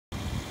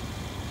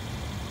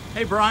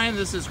Hey Brian,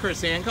 this is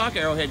Chris Hancock,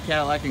 Arrowhead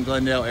Cadillac in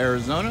Glendale,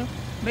 Arizona.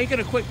 Making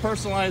a quick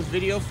personalized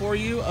video for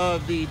you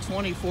of the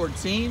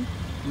 2014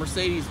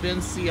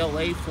 Mercedes-Benz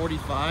CLA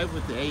 45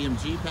 with the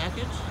AMG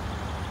package.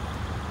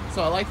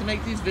 So I like to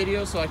make these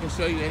videos so I can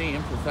show you any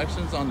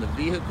imperfections on the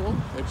vehicle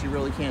that you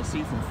really can't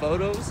see from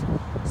photos.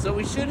 So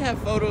we should have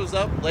photos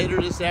up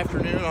later this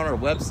afternoon on our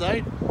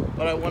website,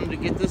 but I wanted to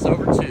get this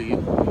over to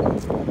you.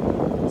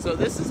 So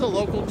this is a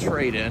local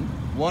trade-in,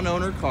 one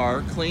owner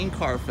car, clean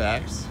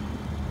Carfax.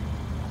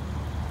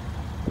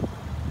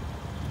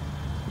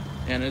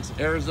 And it's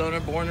Arizona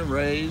born and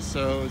raised,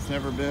 so it's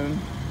never been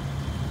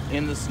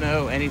in the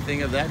snow,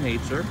 anything of that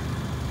nature.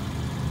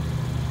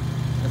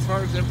 As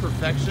far as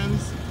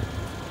imperfections,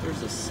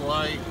 there's a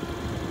slight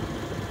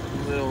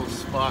little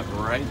spot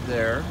right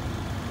there.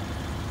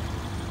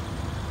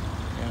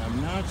 And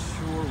I'm not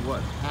sure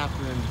what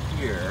happened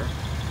here.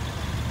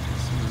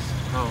 This was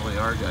probably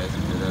our guys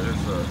who did that.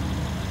 There's a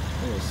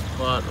little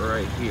spot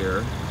right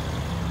here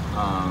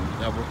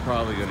that we're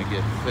probably going to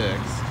get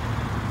fixed.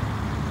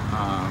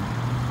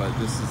 But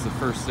this is the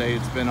first day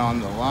it's been on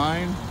the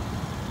line,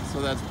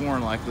 so that's more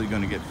than likely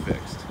going to get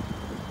fixed.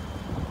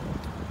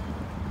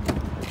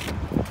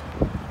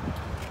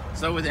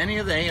 So with any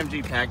of the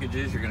AMG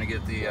packages, you're going to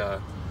get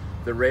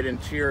the red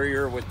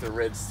interior with the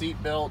red seat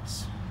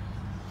belts,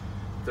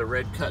 the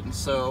red cut and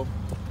sew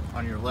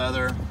on your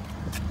leather.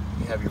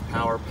 You have your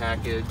power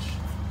package,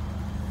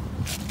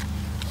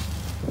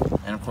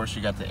 and of course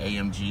you got the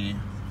AMG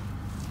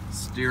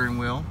steering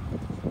wheel,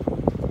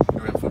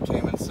 your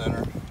infotainment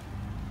center.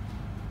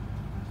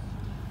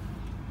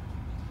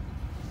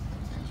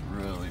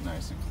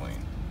 Nice and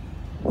clean.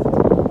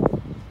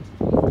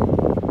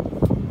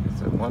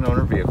 It's a one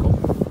owner vehicle.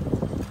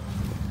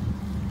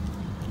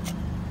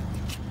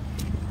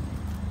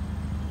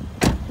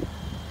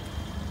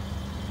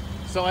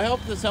 So I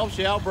hope this helps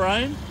you out,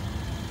 Brian.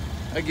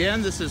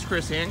 Again, this is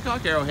Chris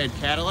Hancock, Arrowhead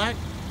Cadillac.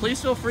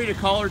 Please feel free to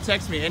call or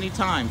text me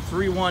anytime,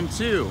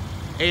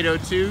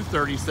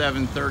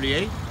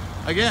 312-802-3738.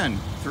 Again,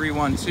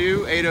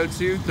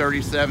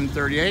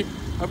 312-802-3738.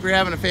 Hope you're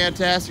having a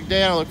fantastic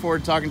day, and I look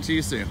forward to talking to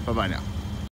you soon. Bye-bye now.